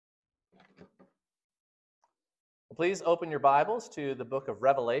Please open your Bibles to the book of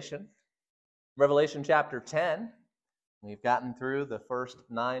Revelation, Revelation chapter 10. We've gotten through the first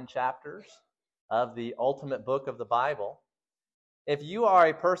 9 chapters of the ultimate book of the Bible. If you are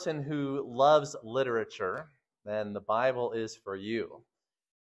a person who loves literature, then the Bible is for you.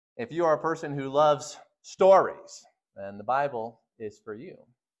 If you are a person who loves stories, then the Bible is for you.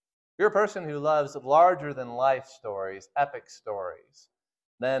 If you're a person who loves larger-than-life stories, epic stories,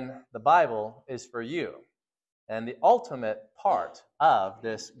 then the Bible is for you. And the ultimate part of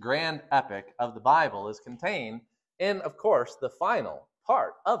this grand epic of the Bible is contained in, of course, the final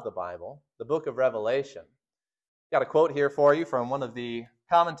part of the Bible, the book of Revelation. Got a quote here for you from one of the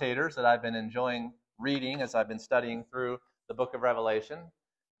commentators that I've been enjoying reading as I've been studying through the book of Revelation,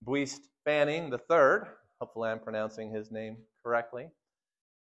 Buist Fanning III. Hopefully I'm pronouncing his name correctly.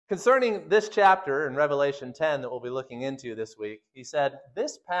 Concerning this chapter in Revelation 10 that we'll be looking into this week, he said,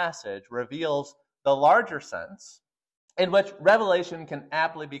 "This passage reveals the larger sense in which Revelation can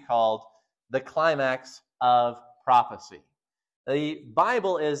aptly be called the climax of prophecy." The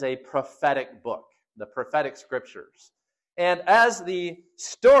Bible is a prophetic book, the prophetic scriptures. And as the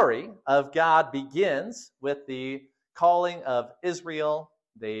story of God begins with the calling of Israel,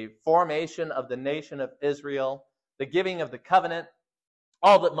 the formation of the nation of Israel, the giving of the covenant,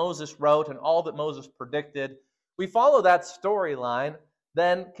 all that Moses wrote and all that Moses predicted, we follow that storyline,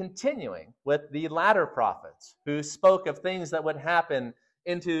 then continuing with the latter prophets who spoke of things that would happen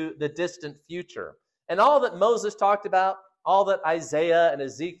into the distant future. And all that Moses talked about, all that Isaiah and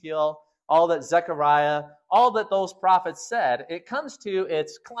Ezekiel, all that Zechariah, all that those prophets said, it comes to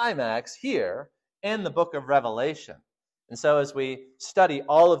its climax here in the book of Revelation. And so as we study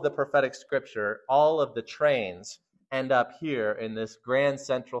all of the prophetic scripture, all of the trains end up here in this grand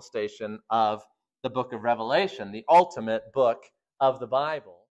central station of the book of Revelation, the ultimate book of the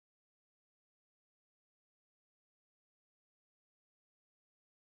Bible.